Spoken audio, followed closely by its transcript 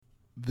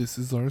This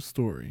is our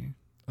story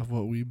of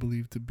what we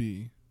believe to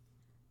be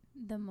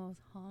the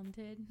most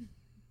haunted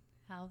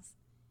house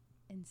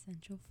in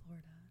Central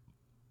Florida.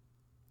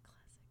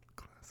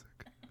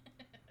 classic.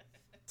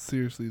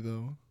 Seriously,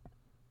 though,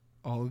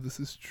 all of this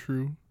is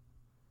true.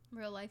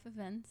 Real life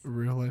events.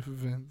 Real life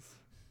events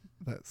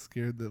that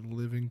scared the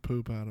living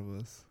poop out of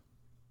us.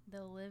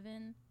 The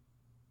living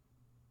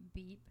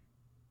beep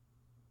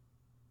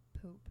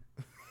poop.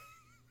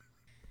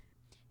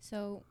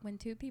 So, when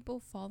two people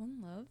fall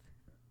in love,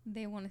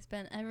 they want to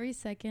spend every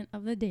second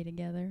of the day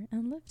together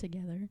and live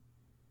together.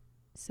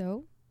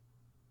 So,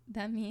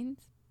 that means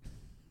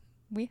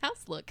we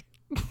house look.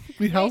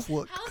 We house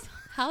look.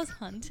 House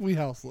hunt. We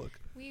house look.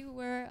 We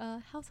were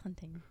house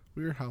hunting.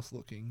 We were house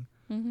looking.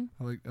 Mm-hmm.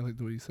 I like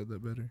the way you said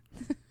that better.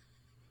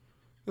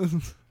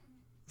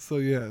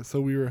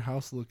 So we were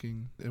house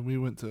looking, and we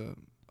went to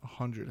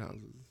 100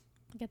 houses,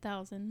 Like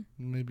 1,000.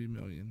 maybe a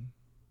million,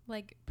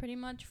 Like pretty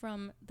much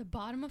from the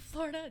bottom of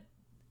Florida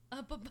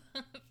up above.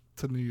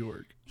 to New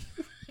York.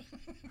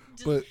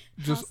 Just But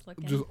house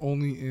looking. just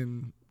only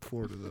in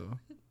Florida though.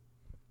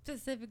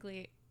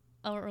 Specifically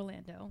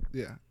Orlando.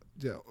 Yeah.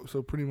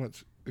 So pretty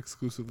much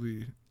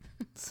exclusively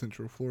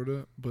Central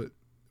Florida, but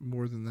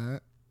more than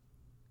that,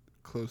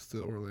 close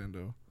to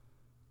Orlando,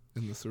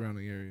 in the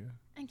surrounding area.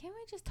 And can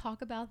we just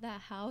talk about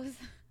that house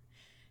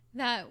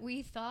that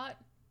we thought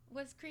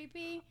was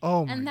creepy?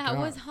 Oh my And that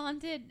was gosh.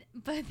 haunted,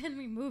 but then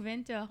we move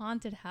into a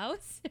haunted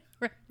house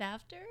right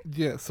after?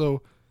 Yeah.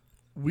 So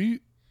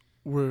we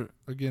were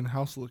again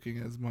house looking,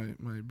 as my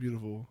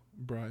beautiful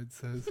bride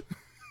says.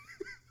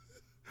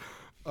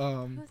 Who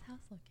was house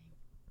looking?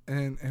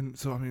 And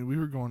so I mean, we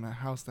were going to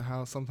house.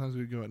 Sometimes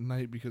we'd go at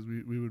night because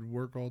we would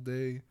work all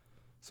day,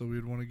 so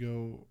we'd want to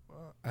go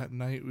at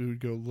night. We would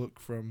go look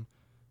from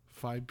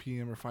 5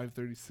 p.m. or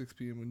 5:30, 6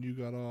 p.m. when you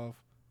got off,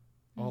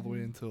 all the way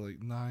Mhm. until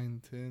like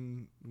 9,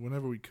 10.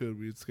 Whenever we could,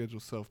 we would schedule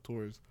self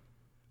tours,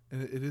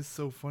 and it is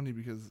so funny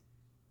because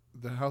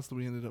the house that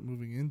we ended up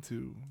moving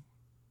into,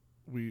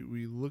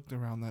 we looked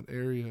around that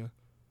area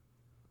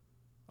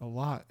a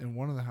lot, and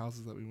one of the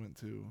houses that we went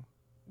to,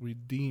 we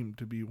deemed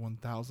to be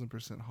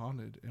 1,000%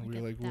 haunted, and we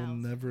were like, we'll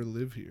 1,000. never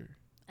live here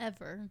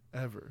Ever.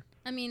 ever.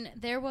 I mean,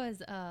 there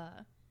was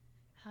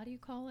how do you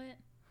call it?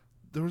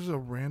 There was a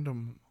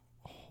random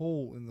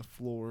hole in the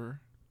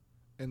floor,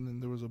 and then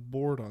there was a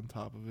board on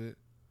top of it,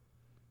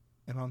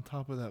 and on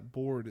top of that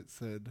board it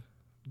said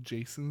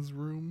Jason's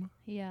room,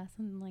 Yeah,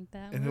 something like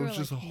that. and We it were was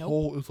just like, a nope.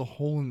 hole. It was a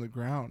hole in the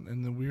ground,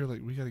 and then we were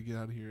like, we got to get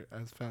out of here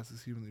as fast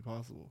as humanly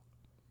possible.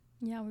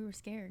 Yeah, we were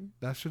scared.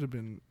 That should have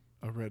been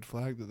a red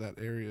flag that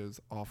area is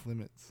off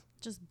limits,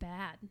 Just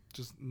bad.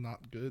 just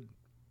not good.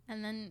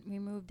 And then we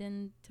moved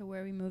into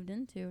where we moved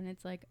into, and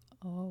it's like,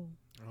 oh,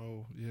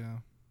 Oh yeah,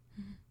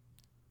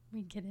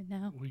 we get it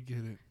now. we get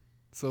it.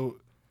 So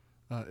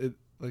it,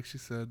 like she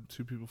said,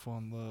 two people fall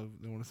in love,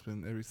 they want to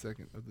spend every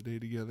second of the day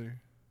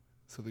together,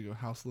 so they go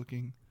house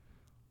looking.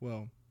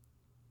 Well,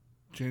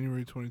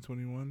 January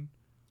 2021,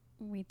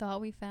 We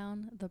thought we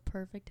found the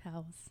perfect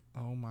house.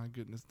 oh my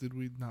goodness, did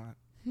we not?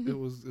 It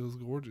was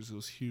gorgeous. It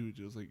was huge.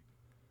 It was like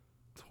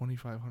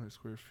 2,500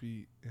 square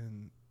feet,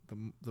 and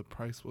the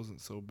price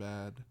wasn't so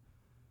bad.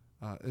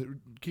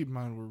 Keep in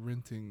mind we're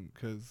renting,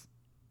 because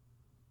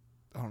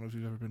I don't know if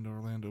you've ever been to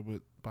Orlando,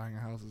 but buying a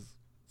house is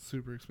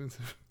super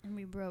expensive. And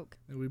we broke.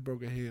 And we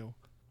broke a hell.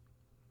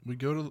 We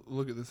go to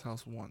look at this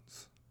house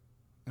once,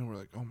 and we're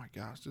like, oh my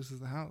gosh, this is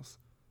the house.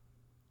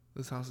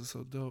 This house is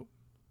so dope.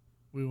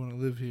 We want to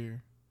live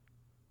here.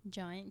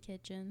 Giant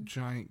kitchen.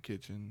 Giant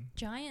kitchen.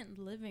 Giant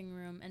living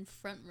room and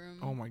front room.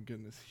 Oh my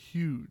goodness,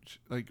 huge.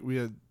 Like, we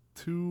had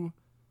two,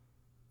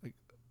 like,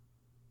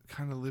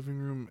 kind of living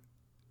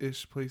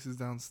room-ish places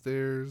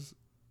downstairs.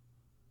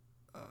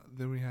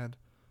 Then we had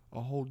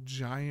a whole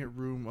giant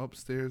room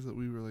upstairs that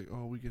we were like,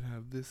 oh, we could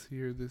have this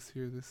here, this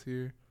here, this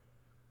here.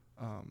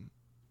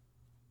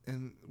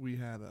 And we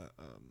had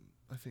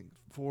I think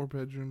 4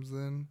 bedrooms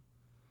then.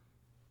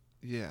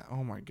 Yeah,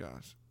 oh my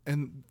gosh.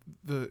 And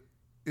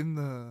in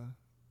the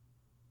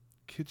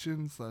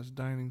kitchen /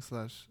 dining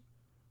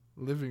 /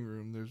 living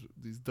room, there's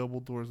these double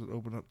doors that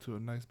open up to a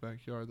nice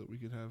backyard that we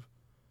could have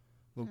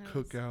little And it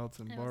was- cookouts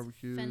and It was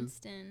barbecues.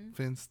 fenced in.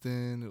 Fenced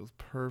in. It was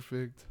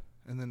perfect.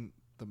 And then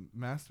the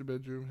master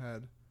bedroom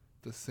had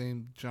the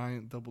same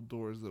giant double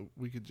doors that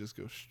we could just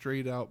go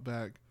straight out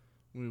back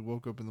when we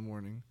woke up in the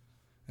morning.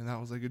 And that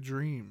was like a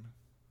dream.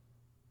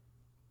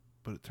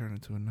 But it turned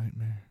into a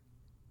nightmare.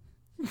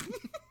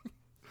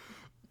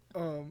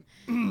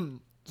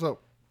 So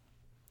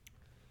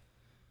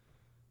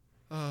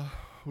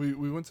we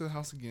went to the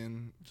house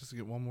again just to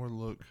get one more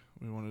look.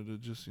 We wanted to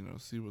just,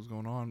 see what's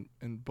going on.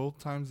 And both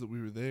times that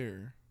we were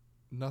there,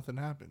 nothing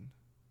happened.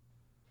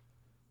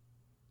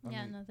 I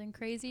Yeah, mean, nothing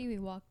crazy. We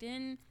walked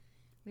in.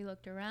 We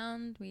looked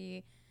around.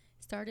 We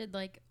started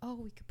like, oh,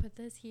 we could put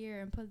this here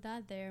and put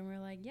that there. And we're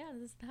like, yeah,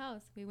 this is the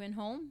house. We went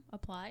home,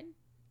 applied,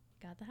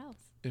 got the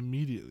house.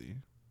 immediately.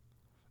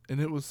 And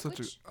it was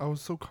Which- I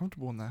was so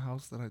comfortable in that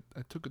house that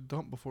I took a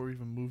dump before we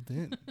even moved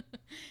in.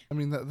 I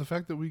mean, the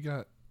fact that we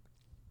got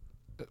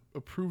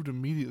approved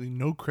immediately,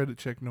 no credit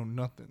check, no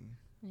nothing.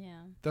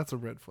 That's a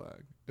red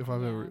flag. If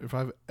Yeah.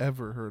 I've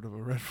ever heard of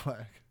a red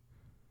flag.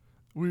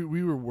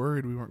 We were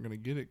worried we weren't going to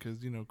get it because,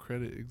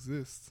 credit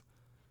exists.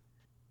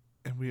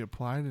 And we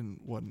applied, and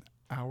an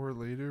hour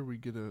later we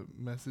get a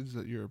message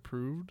that you're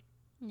approved.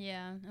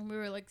 Yeah, and we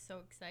were like so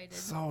excited.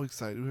 So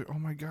excited. We were, oh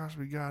my gosh,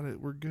 we got it.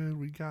 We're good.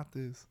 We got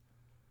this.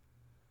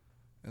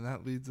 And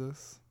that leads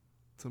us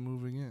to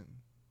moving in.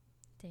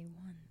 Day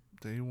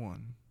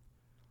one.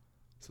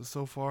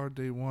 So far,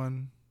 day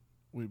one,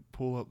 we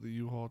pull up the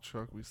U-Haul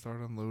truck. We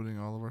start unloading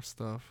all of our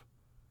stuff.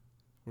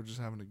 We're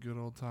just having a good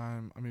old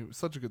time. I mean, it was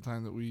such a good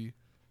time that we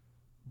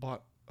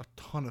bought a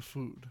ton of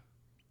food.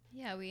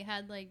 Yeah, we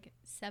had like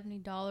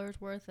 $70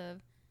 worth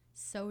of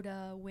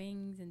soda,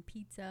 wings, and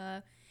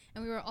pizza.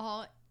 And we were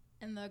all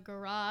in the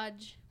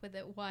garage with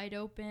it wide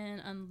open,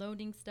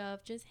 unloading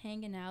stuff, just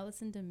hanging out,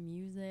 listening to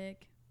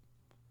music,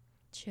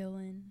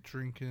 chilling.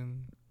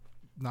 Drinking,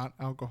 not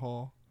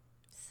alcohol,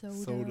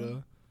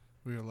 soda.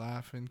 We were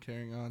laughing,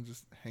 carrying on,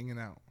 just hanging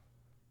out.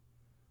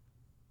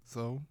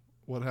 So,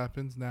 what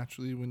happens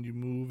naturally when you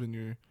move and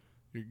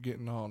you're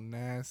getting all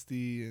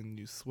nasty and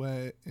you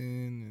sweating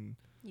and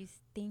you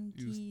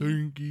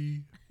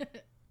stinky.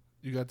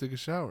 You got to take a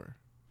shower.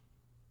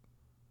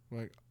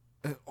 Like,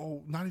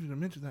 not even to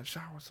mention that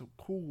shower was so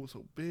cool,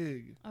 so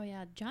big. Oh,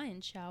 yeah,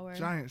 giant shower.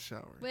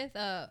 With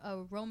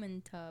a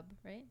Roman tub,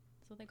 right?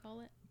 That's what they call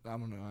it? I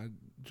don't know.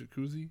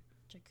 Jacuzzi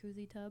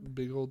tub.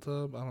 Big old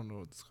tub. I don't know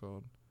what it's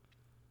called.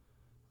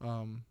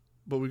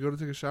 But we go to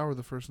take a shower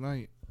the first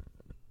night.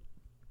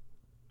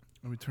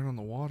 And we turn on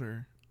the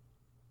water.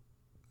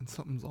 And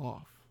something's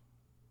off.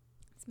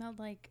 It smelled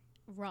like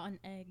rotten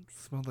eggs.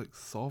 Smelled like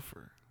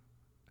sulfur.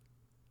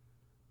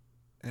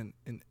 And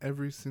in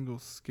every single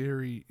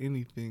scary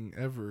anything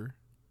ever,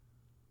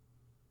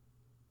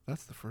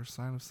 that's the first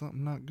sign of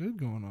something not good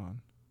going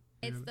on.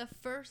 It's the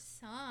first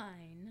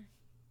sign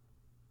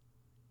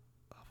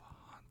of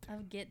a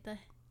haunting. Of get the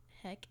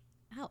heck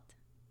out.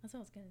 That's what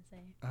I was going to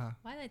say.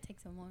 Why did it take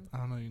so long? I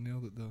don't know. You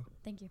nailed it, though.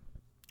 Thank you.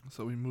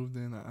 So we moved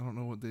in. I don't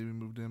know what day we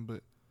moved in,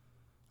 but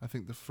I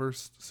think the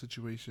first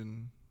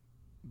situation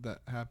that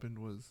happened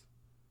was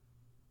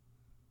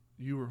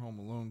you were home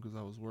alone because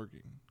I was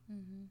working.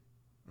 Mm-hmm.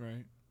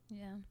 Right?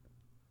 Yeah.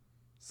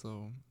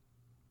 So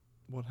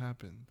what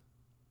happened?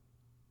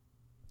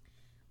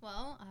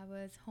 Well, I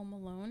was home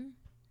alone.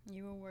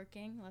 You were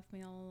working, left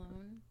me all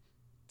alone.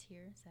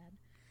 Tear, sad.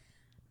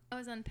 I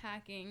was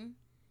unpacking,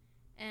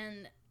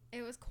 and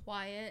it was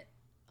quiet.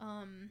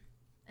 And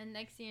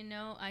next thing you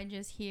know, I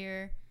just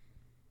hear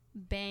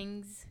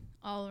bangs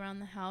all around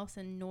the house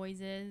and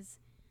noises.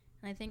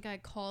 And I think I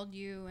called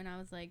you, and I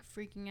was like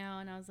freaking out,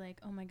 and I was like,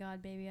 oh my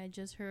God, baby, I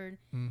just heard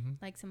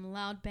like some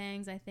loud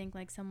bangs. I think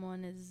like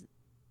someone is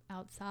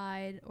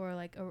outside or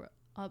like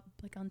up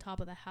like on top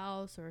of the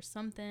house or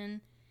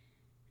something.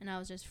 And I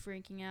was just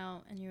freaking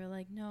out, and you were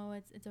like, no,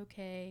 it's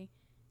okay.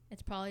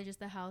 It's probably just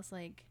the house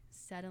like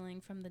settling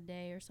from the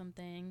day or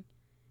something.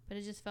 But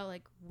it just felt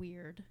like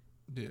weird.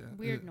 Yeah.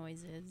 Weird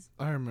noises.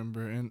 I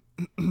remember, and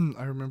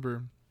I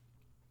remember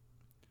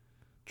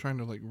trying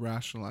to like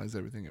rationalize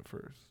everything at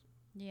first.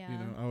 Yeah. You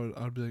know,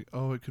 I'd be like,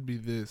 oh, it could be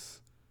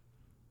this,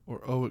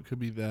 or oh, it could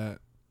be that.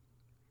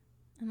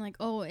 And like,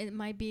 oh, it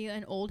might be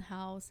an old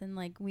house, and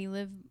like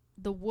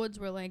the woods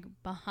were like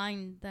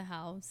behind the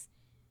house.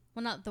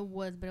 Well, not the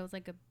woods, but it was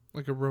like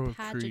a row of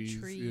patch trees.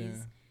 of trees. Yeah.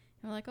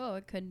 And we're like, oh,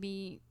 it could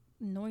be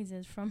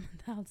noises from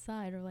the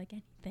outside or like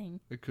anything.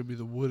 It could be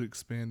the wood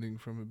expanding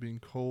from it being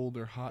cold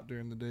or hot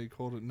during the day,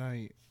 cold at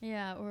night.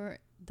 Yeah, or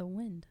the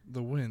wind.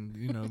 The wind,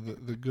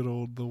 the good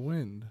old the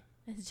wind.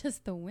 It's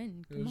just the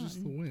wind. It was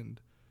just the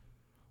wind.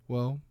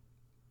 Well,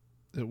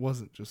 it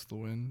wasn't just the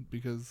wind,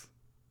 because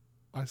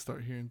I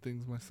start hearing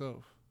things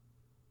myself.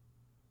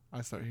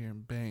 I start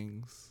hearing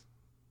bangs,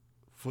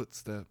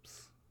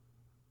 footsteps,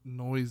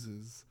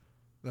 noises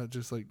that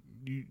just like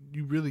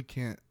you really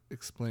can't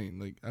explain.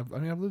 Like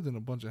I've lived in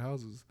a bunch of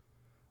houses.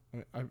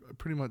 I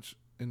pretty much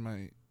in my,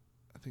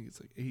 I think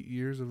it's like 8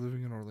 years of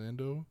living in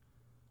Orlando,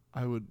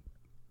 I would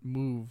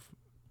move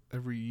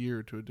every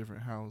year to a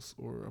different house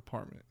or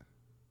apartment,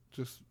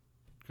 just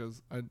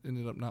because I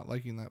ended up not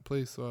liking that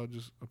place. So I would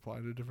just apply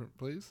to a different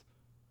place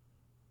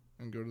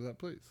and go to that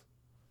place.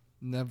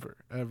 Never,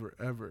 ever,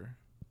 ever,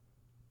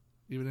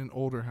 even in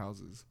older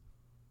houses,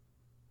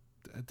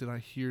 did I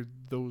hear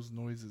those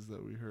noises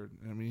that we heard.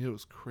 I mean, it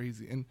was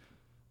crazy. And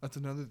that's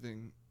another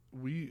thing.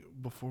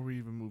 Before we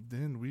even moved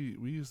in,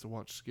 we used to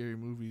watch scary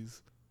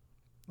movies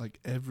like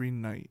every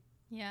night.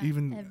 Yeah,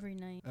 even every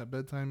night. At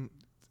bedtime,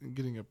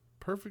 getting a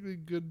perfectly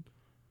good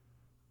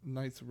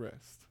night's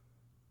rest.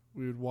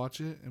 We would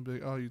watch it and be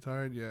like, oh, you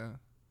tired? Yeah.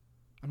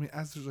 I mean,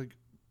 as there's like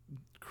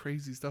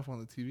crazy stuff on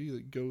the TV,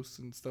 like ghosts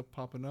and stuff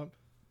popping up,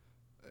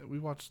 we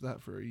watched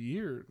that for a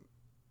year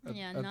at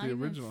the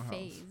original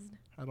house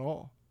at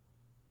all.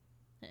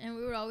 And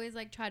we would always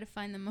like try to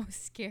find the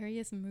most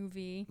scariest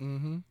movie.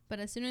 Mm-hmm. But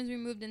as soon as we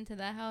moved into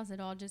that house, it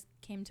all just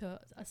came to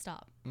a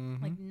stop.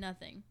 Mm-hmm. Like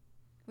nothing.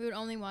 We would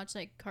only watch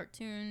like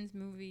cartoons,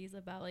 movies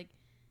about like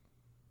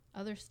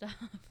other stuff.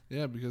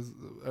 Yeah, because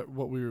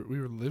what we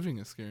were living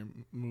a scary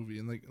movie,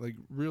 and like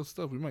real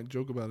stuff. We might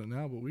joke about it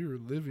now, but we were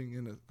living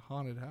in a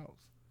haunted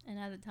house. And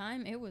at the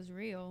time, it was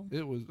real.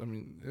 It was. I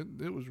mean,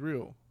 it was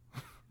real.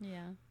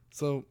 Yeah.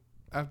 So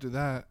after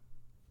that,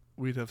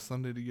 we'd have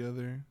Sunday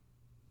together.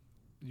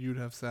 You'd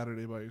have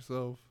Saturday by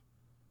yourself.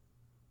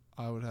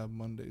 I would have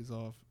Mondays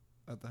off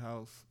at the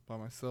house by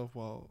myself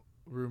while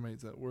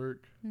roommates at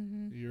work.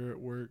 Mm-hmm. You're at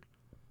work.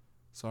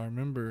 So I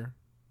remember,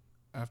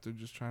 after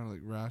just trying to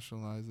like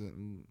rationalize it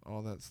and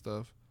all that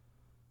stuff,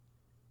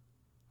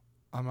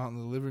 I'm out in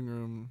the living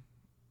room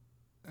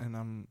and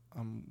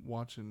I'm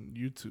watching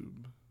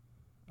YouTube.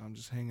 I'm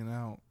just hanging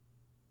out.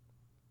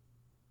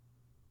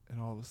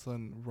 And all of a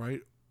sudden,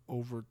 right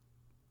over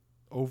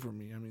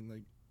me, I mean,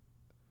 like,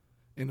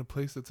 in a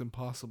place that's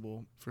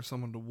impossible for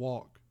someone to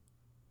walk,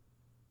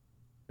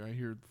 I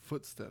hear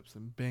footsteps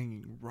and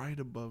banging right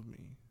above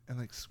me and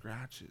like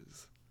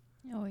scratches.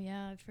 Oh,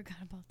 yeah. I forgot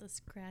about the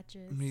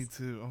scratches. Me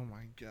too. Oh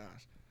my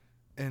gosh.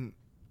 And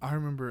I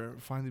remember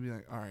finally being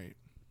like, all right,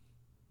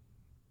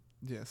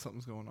 yeah,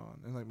 something's going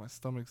on. And like my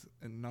stomach's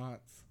in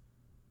knots.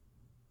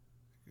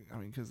 I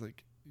mean, because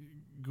like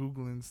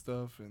Googling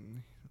stuff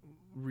and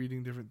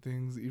reading different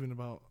things, even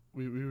about,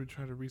 we would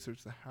try to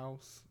research the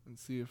house and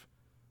see if,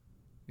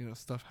 you know,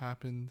 stuff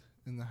happened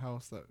in the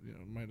house that, you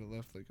know, might have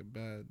left like a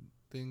bad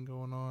thing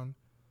going on.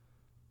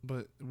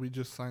 But we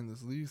just signed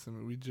this lease. I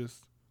mean, we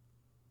just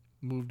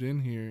moved in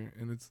here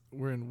and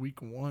we're in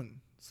week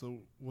 1. So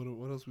what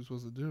else are we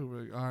supposed to do?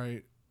 We're like, all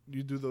right,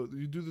 you do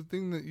the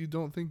thing that you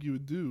don't think you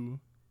would do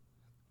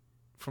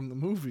from the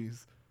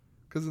movies.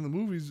 Because in the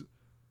movies,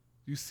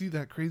 you see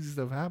that crazy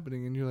stuff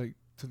happening and you're like,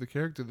 to the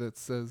character that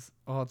says,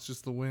 oh, it's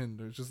just the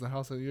wind or it's just the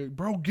house. You're like,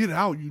 bro, get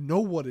out. You know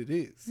what it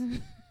is.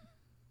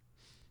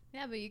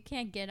 Yeah, but you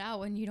can't get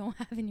out when you don't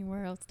have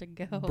anywhere else to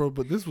go. Bro,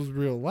 but this was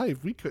real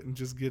life. We couldn't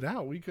just get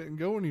out. We couldn't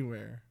go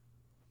anywhere.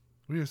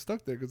 We were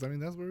stuck there because, I mean,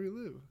 that's where we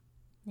live.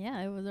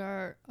 Yeah, it was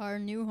our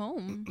new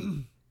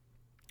home.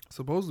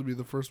 Supposed to be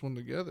the first one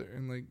together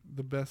and, like,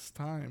 the best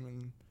time.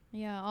 And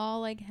yeah, all,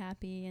 like,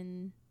 happy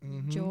and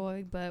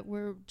joy, but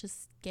we're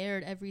just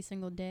scared every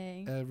single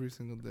day. Every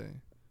single day.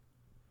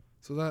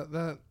 So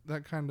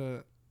that kind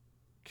of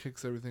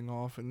kicks everything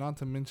off. And not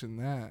to mention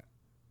that,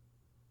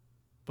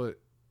 but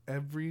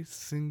every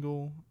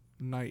single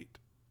night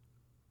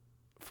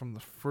from the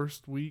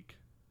first week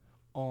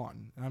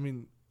on, I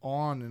mean,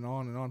 on and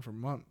on and on for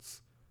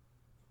months,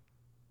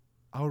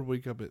 I would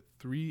wake up at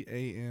 3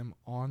 a.m.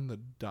 on the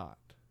dot.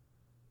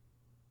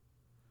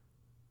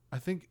 I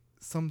think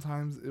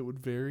sometimes it would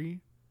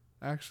vary,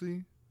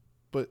 actually,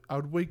 but I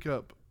would wake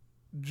up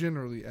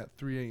generally at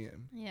 3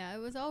 a.m. Yeah, it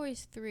was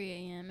always 3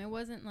 a.m. It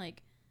wasn't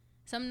like,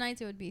 some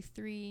nights it would be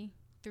 3,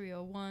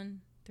 3:01,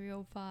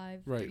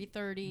 3:05, Right.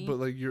 3:30. But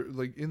like you're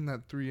like in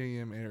that 3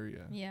 a.m.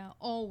 area. Yeah,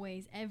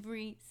 always,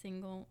 every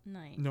single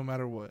night. No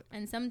matter what.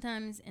 And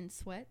sometimes in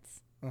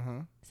sweats.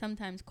 Uh-huh.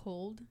 Sometimes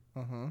cold.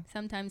 Uh-huh.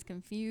 Sometimes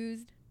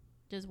confused.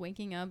 Just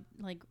waking up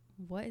like,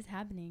 what is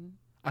happening?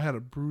 I had a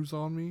bruise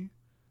on me.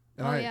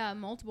 And yeah,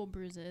 multiple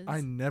bruises.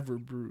 I never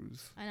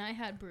bruise. And I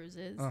had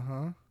bruises.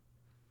 Uh-huh.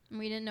 And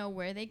we didn't know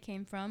where they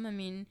came from. I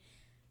mean,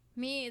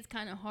 me, it's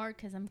kind of hard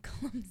because I'm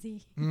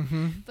clumsy.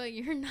 Mm-hmm. But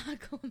you're not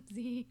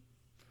clumsy.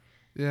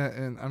 Yeah,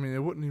 and I mean, it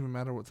wouldn't even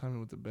matter what time we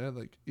went to bed.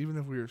 Like, even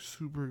if we were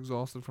super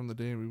exhausted from the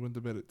day and we went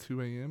to bed at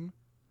 2 a.m.,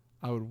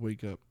 I would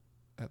wake up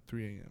at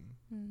 3 a.m.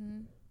 Mm-hmm.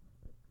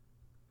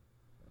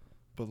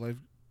 But life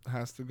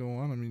has to go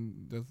on. I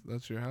mean,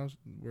 that's your house.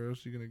 Where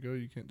else are you going to go?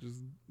 You can't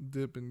just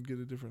dip and get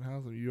a different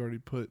house. I mean, you already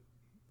put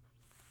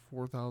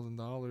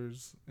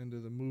 $4,000 into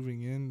the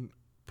moving in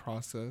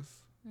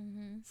process.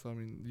 Mm-hmm. So, I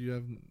mean, you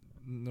have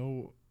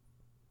no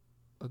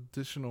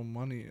additional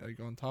money, like,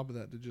 on top of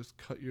that to just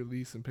cut your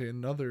lease and pay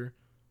another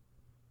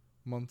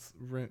month's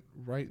rent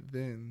right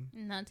then.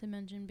 Not to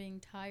mention being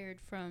tired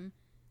from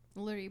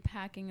literally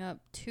packing up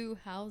 2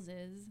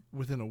 houses.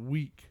 Within a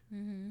week.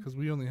 Mm-hmm. Because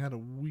we only had a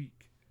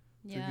week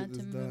to Yeah, get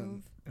this to done.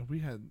 move. And we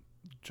had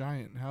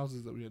giant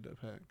houses that we had to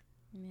pack.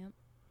 Yep.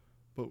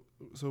 But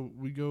so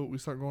we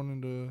start going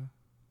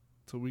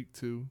into week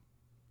 2.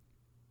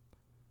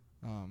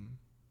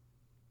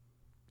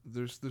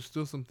 There's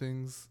still some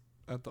things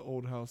at the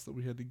old house that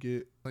we had to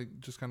get, like,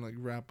 just kind of like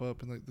wrap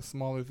up, and like the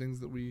smaller things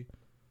that we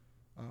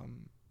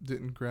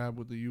didn't grab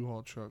with the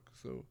U-Haul truck.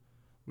 So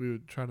we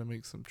would try to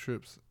make some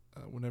trips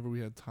whenever we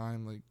had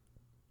time, like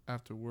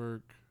after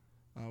work.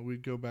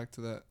 We'd go back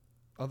to that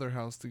other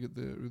house to get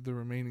the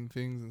remaining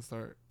things and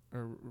start,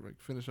 or like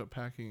finish up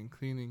packing and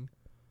cleaning.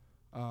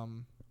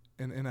 And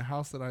in a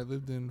house that I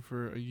lived in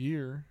for a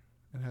year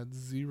and had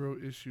 0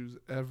 issues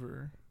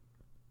ever,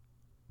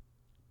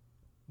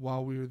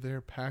 while we were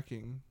there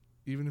packing,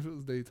 even if it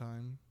was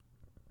daytime,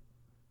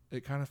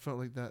 it kind of felt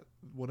like that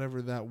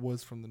whatever that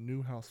was from the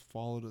new house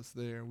followed us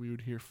there. We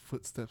would hear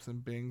footsteps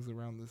and bangs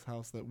around this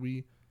house that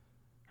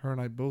her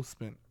and I both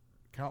spent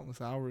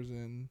countless hours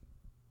in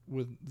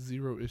with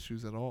 0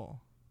 issues at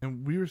all.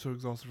 And we were so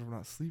exhausted from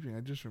not sleeping,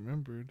 I just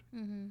remembered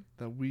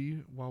that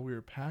while we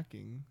were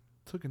packing,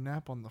 took a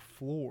nap on the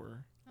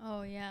floor.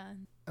 Oh yeah.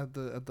 at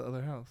the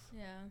other house.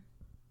 Yeah.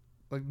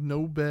 Like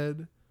no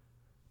bed,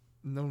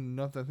 no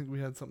nothing. I think we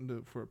had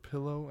something for a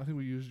pillow. I think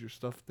we used your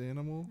stuffed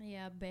animal,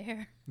 Yeah,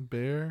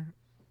 bear,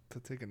 to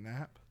take a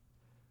nap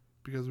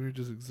because we were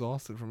just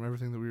exhausted from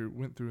everything that we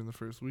went through in the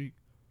first week.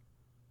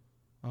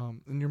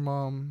 And your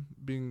mom,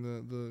 being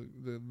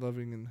the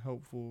loving and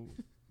helpful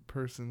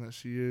person that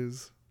she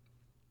is,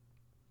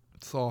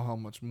 saw how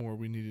much more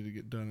we needed to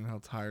get done and how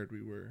tired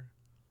we were.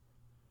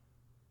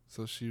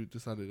 So she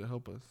decided to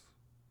help us.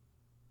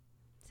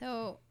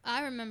 So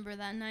I remember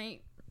that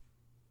night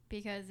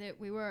because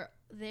we were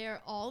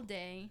there all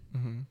day.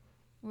 Mm-hmm.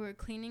 We were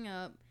cleaning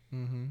up,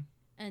 Mm-hmm.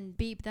 and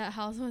beep, that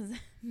house was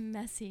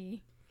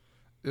messy.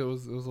 It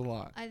was a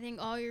lot. I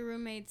think all your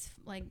roommates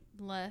like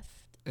left.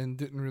 And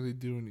didn't really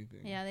do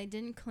anything. Yeah, they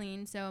didn't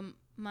clean. So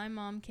my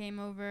mom came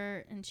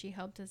over and she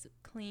helped us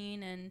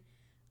clean and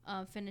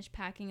finish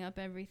packing up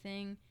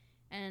everything.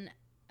 And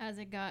as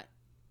it got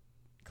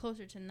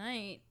closer to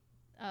night,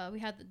 we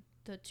had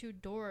the two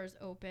doors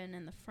open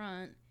in the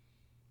front.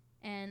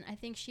 And I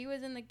think she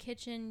was in the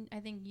kitchen. I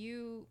think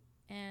you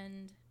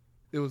and...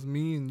 It was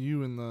me and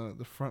you in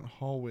the front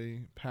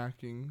hallway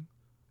packing.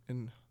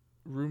 And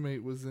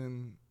roommate was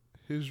in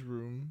his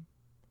room.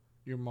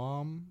 Your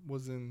mom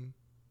was in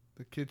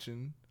the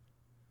kitchen.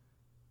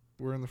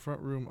 We're in the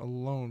front room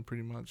alone,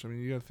 pretty much. I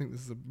mean, you gotta think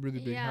this is a really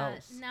big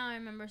house. Yeah, now I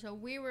remember. So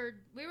we were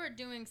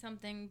doing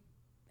something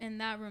in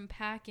that room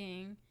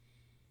packing,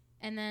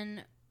 and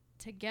then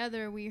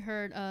together we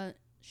heard a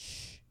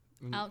shh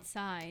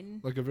outside.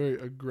 Like a very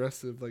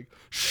aggressive, like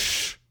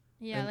shh.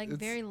 Yeah, and like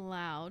very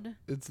loud.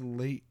 It's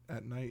late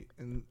at night,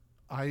 and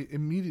I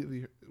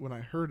immediately, when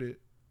I heard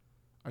it,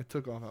 I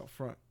took off out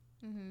front.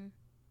 Mm-hmm.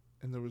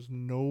 And there was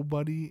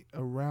nobody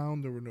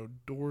around. There were no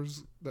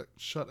doors that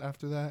shut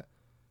after that.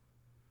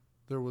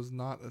 There was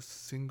not a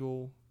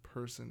single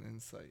person in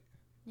sight.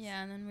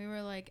 Yeah, and then we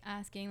were like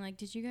asking, like,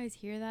 did you guys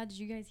hear that? Did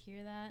you guys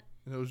hear that?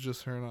 And it was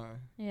just her and I.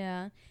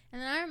 Yeah.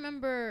 And then I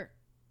remember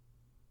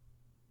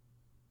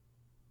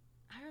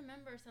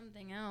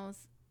something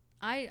else.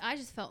 I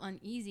just felt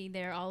uneasy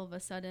there all of a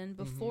sudden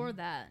before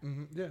that.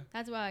 Mm-hmm. Yeah.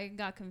 That's why I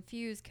got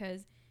confused,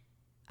 because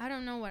I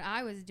don't know what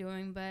I was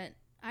doing, but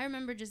I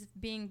remember just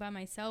being by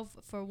myself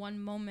for one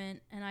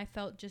moment, and I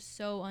felt just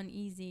so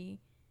uneasy.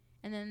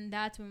 And then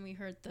that's when we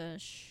heard the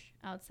shh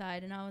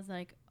outside, and I was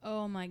like,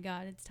 oh my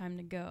God, it's time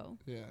to go.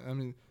 Yeah, I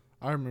mean,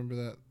 I remember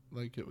that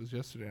like it was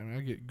yesterday. I mean,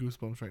 I get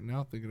goosebumps right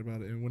now thinking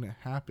about it. And when it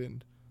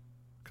happened,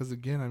 because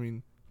again, I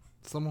mean,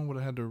 someone would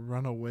have had to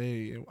run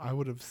away, and I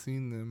would have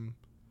seen them,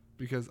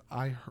 because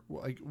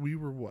we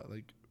were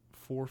like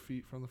 4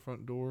 feet from the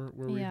front door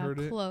where we heard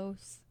it. Yeah,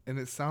 close. And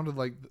it sounded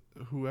like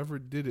whoever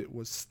did it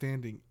was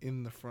standing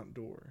in the front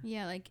door.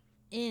 Yeah, like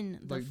in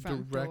the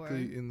front door. Like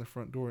directly in the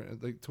front door.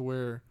 Like to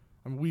where,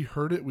 I mean, we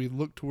heard it. We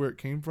looked to where it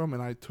came from,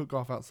 and I took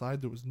off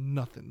outside. There was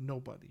nothing.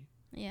 Nobody.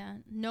 Yeah,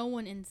 no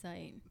one in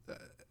sight.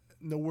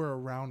 Nowhere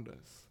around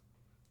us.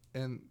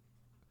 And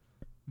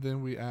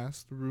then we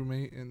asked the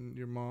roommate and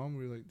your mom.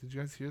 We were like, did you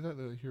guys hear that?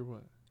 They're like, hear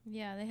what?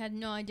 Yeah, they had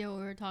no idea what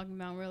we were talking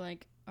about. We're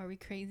like, are we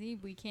crazy?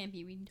 We can't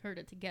be. We heard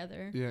it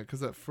together. Yeah,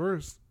 because at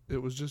first, it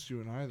was just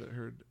you and I that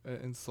heard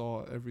and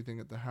saw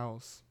everything at the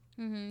house.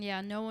 Mm-hmm,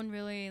 yeah, no one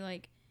really,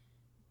 like,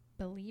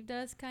 believed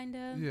us, kind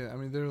of. Yeah, I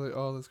mean, they were like,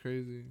 oh, that's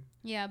crazy.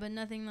 Yeah, but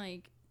nothing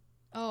like,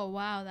 oh,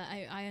 wow, that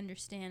I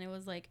understand. It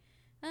was like,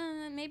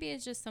 maybe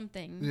it's just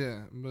something.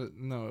 Yeah, but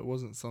no, it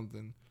wasn't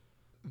something.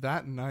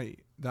 That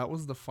night, that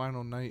was the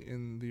final night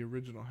in the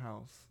original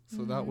house.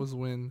 So that was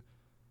when,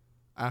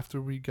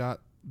 after we got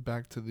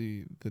back to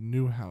the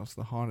new house,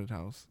 the haunted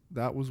house,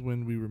 that was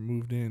when we were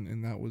moved in,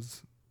 and that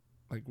was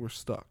like, we're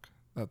stuck.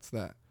 That's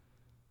that.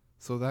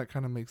 So that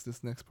kind of makes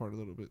this next part a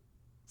little bit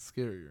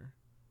scarier.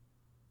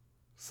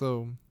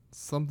 So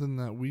something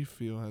that we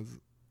feel has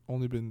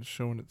only been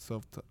shown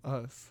itself to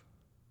us.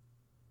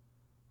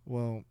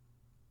 Well,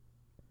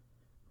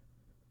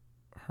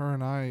 her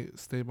and I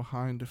stay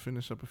behind to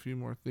finish up a few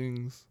more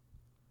things.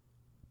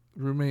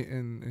 Roommate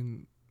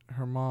and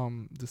her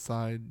mom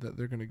decide that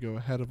they're going to go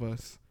ahead of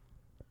us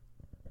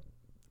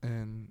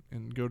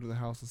and go to the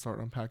house and start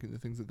unpacking the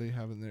things that they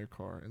have in their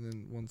car. And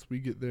then once we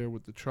get there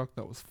with the truck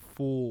that was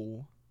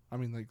full, I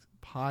mean, like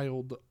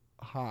piled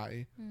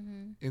high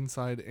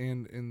inside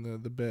and in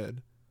the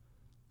bed,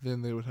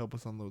 then they would help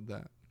us unload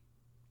that.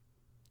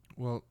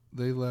 Well,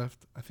 they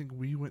left. I think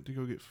we went to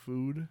go get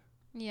food.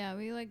 Yeah,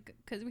 we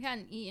because we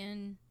hadn't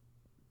eaten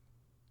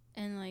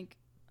and I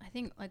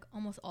think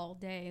almost all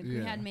day. Yeah.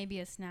 We had maybe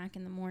a snack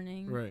in the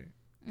morning. Right.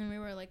 And we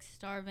were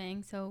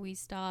starving, so we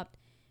stopped,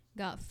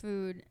 got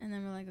food, and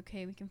then we're like,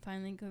 okay, we can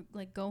finally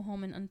go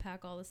home and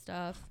unpack all the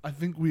stuff. I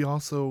think we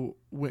also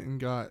went and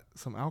got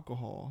some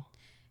alcohol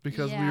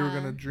because we were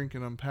going to drink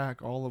and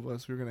unpack, all of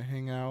us. We were going to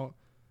hang out,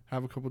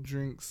 have a couple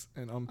drinks,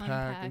 and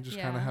unpack and just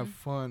kind of have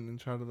fun and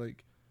try to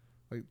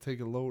take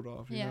a load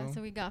off, you know?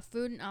 So we got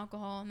food and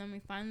alcohol, and then we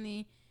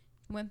finally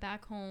went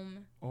back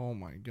home. Oh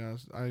my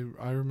gosh,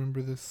 I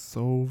remember this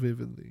so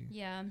vividly.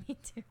 Yeah, me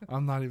too.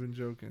 I'm not even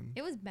joking.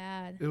 It was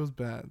bad. It was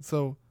bad.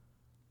 So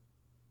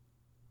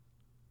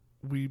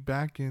we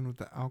back in with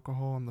the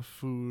alcohol and the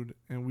food,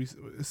 and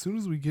as soon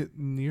as we get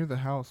near the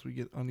house, we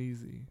get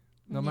uneasy.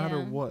 No matter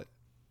Yeah. what.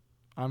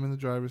 I'm in the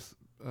driver's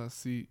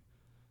seat.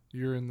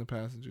 You're in the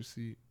passenger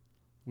seat.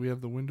 We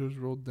have the windows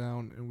rolled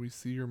down, and we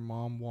see your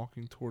mom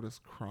walking toward us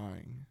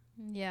crying.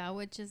 Yeah,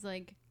 which is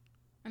like,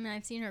 I mean,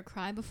 I've seen her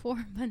cry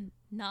before, but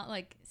not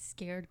like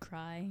scared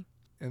cry.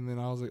 And then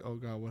I was like, oh,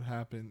 God, what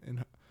happened? And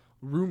her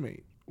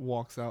roommate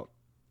walks out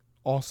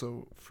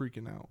also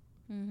freaking out.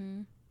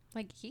 Mm-hmm.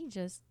 Like, he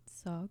just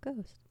saw a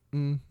ghost.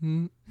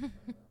 Mm-hmm.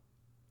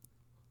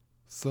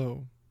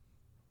 So,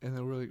 and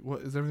then we're like,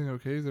 what, is everything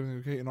okay? Is everything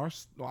okay? And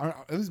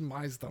at least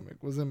my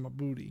stomach was in my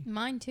booty.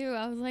 Mine too.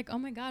 I was like, oh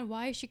my God,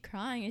 why is she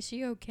crying? Is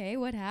she okay?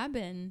 What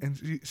happened?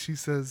 And she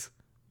says,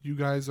 you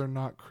guys are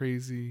not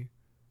crazy.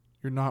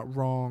 You're not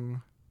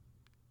wrong.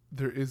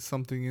 There is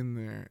something in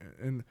there.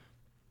 And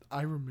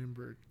I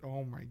remembered,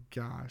 oh my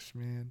gosh,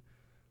 man,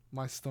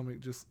 my stomach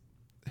just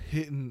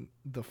hitting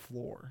the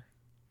floor.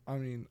 I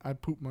mean, I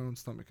pooped my own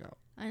stomach out.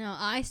 I know.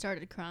 I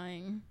started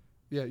crying.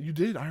 Yeah, you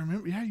did. I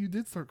remember. Yeah, you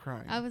did start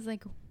crying. I was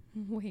like,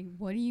 wait,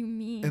 what do you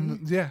mean?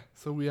 And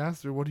so we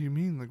asked her, what do you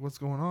mean? Like, what's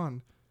going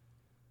on?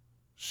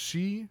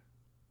 She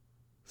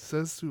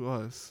says to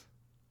us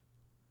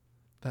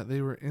that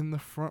they were in the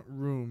front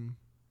room.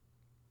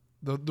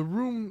 The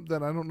room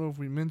that I don't know if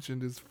we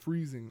mentioned is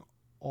freezing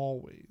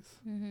always.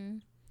 Mm-hmm.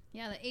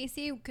 Yeah, the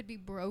AC could be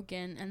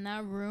broken, and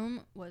that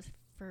room was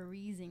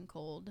freezing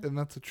cold. And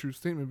that's a true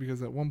statement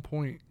because at one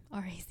point,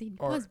 Our AC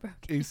was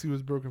broken. AC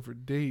was broken for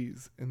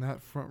days, and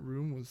that front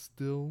room was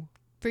still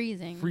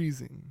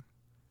freezing.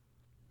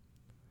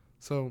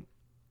 So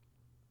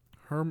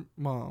her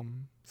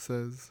mom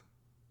says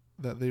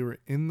that they were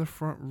in the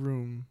front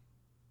room.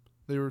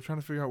 They were trying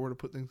to figure out where to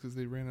put things because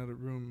they ran out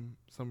of room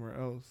somewhere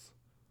else.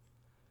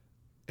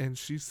 And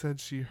she said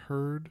she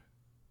heard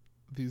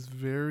these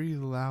very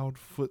loud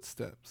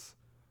footsteps,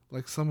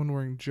 like someone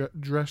wearing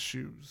dress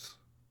shoes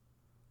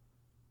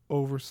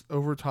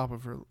over top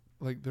of her,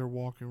 like they're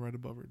walking right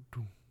above her.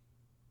 Doom,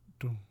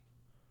 doom,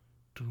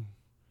 doom,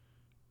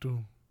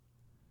 doom.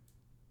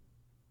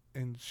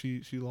 And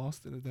she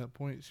lost it at that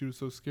point. She was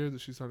so scared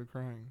that she started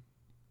crying.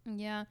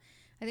 Yeah.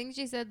 I think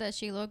she said that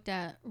she looked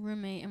at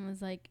roommate and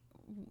was like,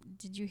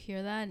 did you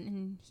hear that?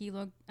 And he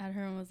looked at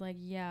her and was like,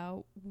 yeah,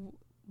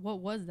 what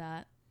was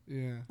that?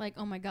 Yeah. Like,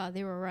 oh my God,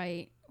 they were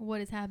right.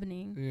 What is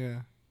happening?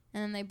 Yeah.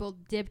 And then they both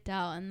dipped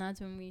out, and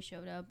that's when we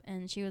showed up.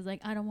 And she was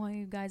like, I don't want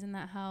you guys in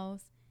that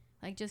house.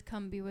 Like, just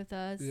come be with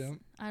us. Yeah.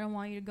 I don't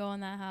want you to go in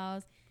that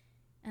house.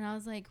 And I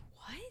was like,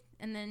 what?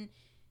 And then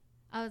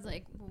I was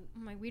like,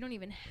 we don't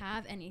even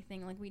have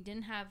anything. Like, we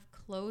didn't have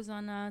clothes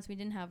on us. We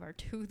didn't have our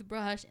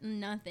toothbrush,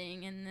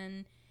 nothing. And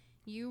then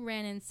you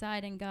ran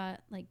inside and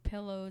got, like,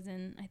 pillows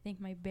and I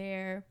think my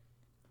bear,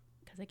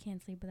 because I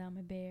can't sleep without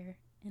my bear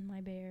and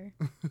my bear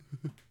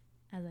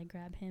as I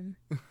grab him.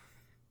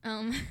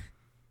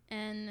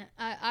 And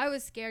I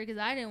was scared because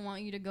I didn't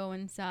want you to go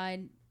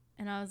inside.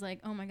 And I was like,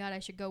 oh, my God, I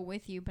should go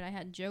with you. But I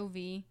had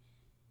Jovi.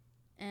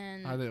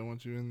 And I didn't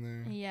want you in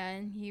there. yeah,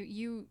 and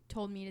you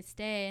told me to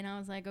stay, and I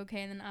was like,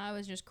 okay. And then I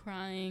was just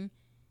crying,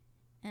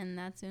 and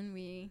that's when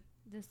we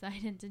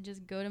decided to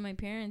just go to my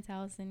parents'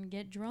 house and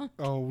get drunk.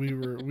 Oh, we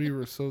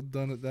were so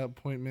done at that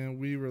point, man.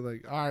 We were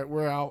like, all right,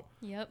 we're out.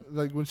 Yep.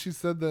 Like when she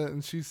said that,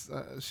 and she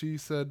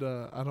said,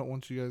 I don't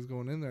want you guys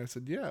going in there. I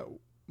said, yeah,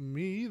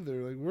 me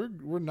either. Like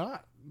we're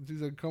not. She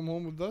said, come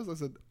home with us. I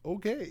said,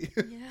 okay.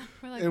 Yeah,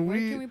 we're like, And where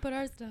can we put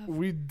our stuff?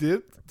 We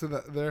dipped to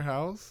their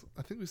house.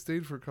 I think we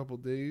stayed for a couple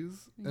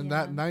days. And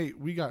that Yeah. night,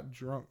 we got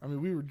drunk. I mean,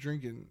 we were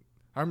drinking.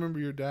 I remember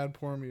your dad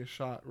pouring me a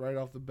shot right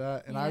off the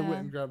bat. And I Yeah.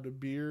 went and grabbed a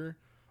beer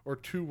or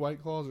 2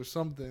 White Claws or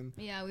something.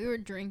 Yeah, we were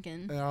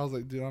drinking. And I was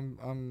like, dude,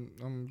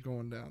 I'm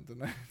going down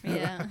tonight.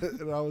 Yeah.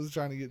 And I was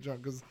trying to get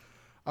drunk because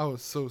I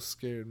was so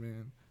scared,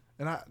 man.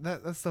 And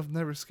that stuff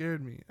never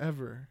scared me,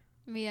 ever.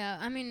 Yeah,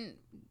 I mean,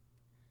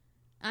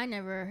 I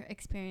never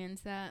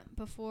experienced that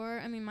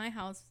before. I mean, my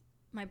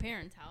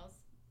parents' house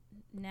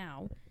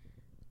now.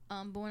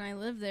 But when I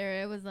lived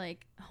there, it was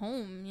like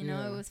home, you know,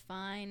 Yeah. it was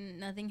fine.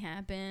 Nothing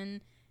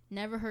happened.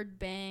 Never heard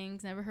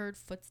bangs, never heard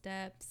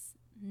footsteps,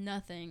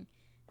 nothing.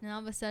 And all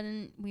of a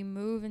sudden, we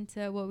move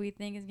into what we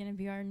think is going to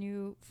be our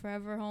new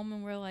forever home.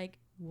 And we're like,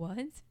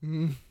 what?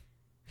 Mm.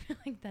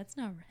 Like, that's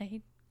not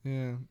right.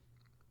 Yeah.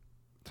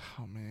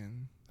 Oh,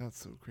 man. That's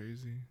so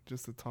crazy.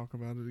 Just to talk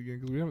about it again.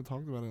 Because we haven't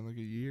talked about it in like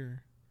a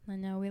year. I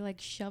know, we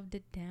like shoved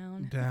it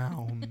down.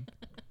 Down.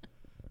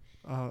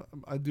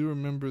 I do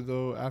remember,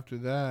 though, after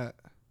that,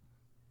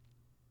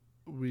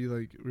 we were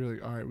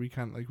like, all right,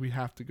 we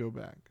have to go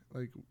back.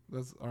 Like,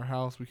 that's our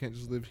house. We can't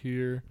just live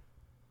here.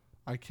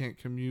 I can't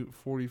commute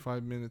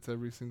 45 minutes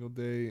every single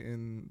day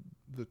in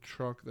the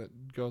truck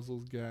that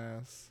guzzles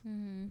gas.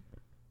 Mm-hmm.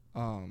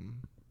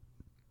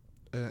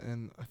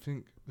 And I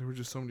think there were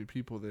just so many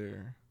people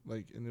there.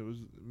 Like, and it was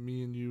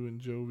me and you and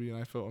Jovi,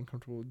 and I felt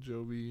uncomfortable with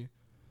Jovi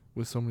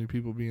with so many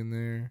people being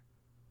there.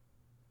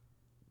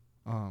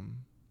 And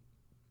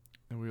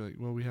we were like,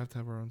 well, we have to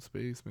have our own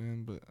space,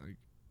 man, but like,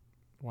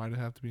 why'd it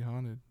have to be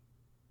haunted?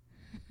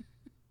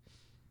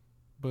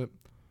 But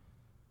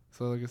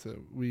So like I said,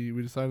 we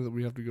decided that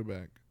we have to go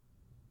back,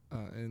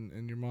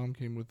 and your mom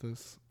came with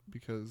us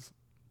because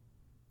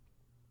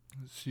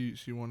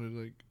she wanted to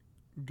like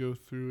go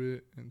through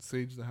it and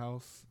sage the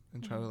house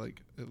and try to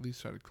like at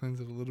least try to cleanse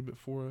it a little bit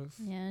for us.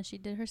 Yeah, she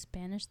did her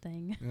Spanish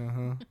thing.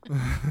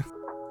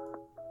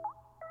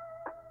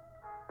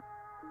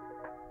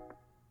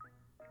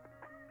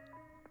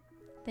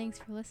 Thanks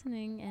for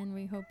listening, and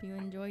we hope you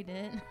enjoyed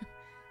it.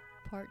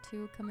 Part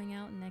 2 coming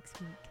out next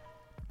week.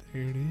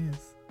 There it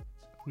is.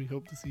 We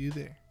hope to see you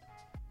there.